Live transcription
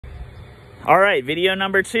All right, video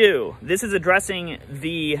number 2. This is addressing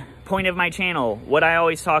the point of my channel, what I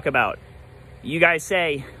always talk about. You guys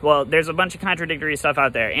say, well, there's a bunch of contradictory stuff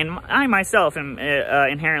out there, and I myself am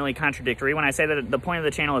inherently contradictory when I say that the point of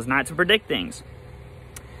the channel is not to predict things.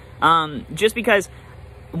 Just because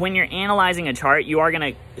when you're analyzing a chart, you are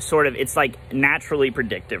going to sort of, it's like naturally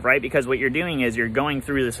predictive, right? Because what you're doing is you're going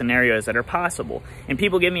through the scenarios that are possible. And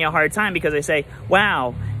people give me a hard time because they say,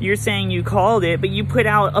 wow, you're saying you called it, but you put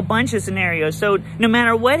out a bunch of scenarios. So no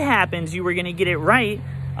matter what happens, you were going to get it right.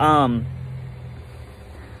 I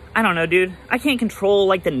don't know, dude. I can't control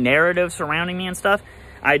like the narrative surrounding me and stuff.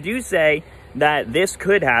 I do say that this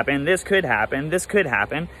could happen, this could happen, this could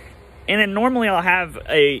happen. And then normally I'll have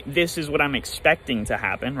a, this is what I'm expecting to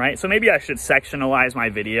happen, right? So maybe I should sectionalize my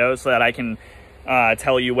videos so that I can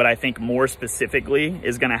tell you what I think more specifically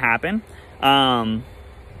is going to happen.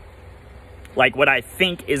 Like what I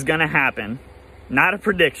think is going to happen, not a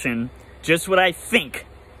prediction, just what I think.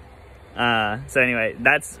 So anyway,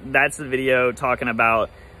 that's the video talking about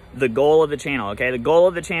the goal of the channel, okay? The goal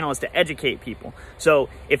of the channel is to educate people. So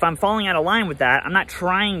if I'm falling out of line with that, I'm not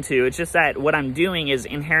trying to. It's just that what I'm doing is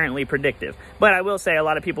inherently predictive. But I will say a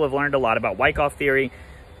lot of people have learned a lot about Wyckoff theory,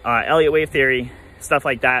 Elliott wave theory, stuff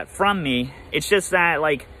like that from me. It's just that,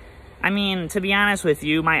 like, I mean, to be honest with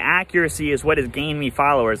you, my accuracy is what has gained me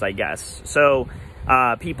followers, I guess. So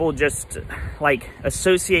people just like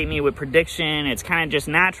associate me with prediction. It's kind of just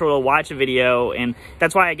natural to watch a video, and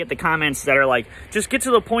that's why I get the comments that are like, just get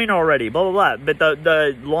to the point already, blah blah blah. But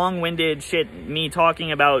the long-winded shit, me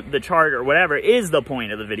talking about the chart or whatever, is the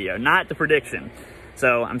point of the video, not the prediction.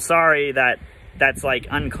 So I'm sorry that that's like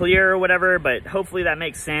unclear or whatever, but hopefully that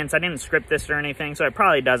makes sense. I didn't script this or anything, so it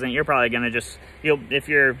probably doesn't. You're probably gonna just, if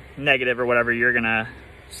you're negative or whatever, you're gonna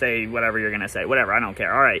say whatever you're gonna say, whatever, I don't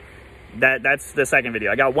care. All right, that's the second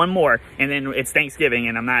video. I got one more, and then it's Thanksgiving,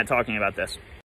 and I'm not talking about this.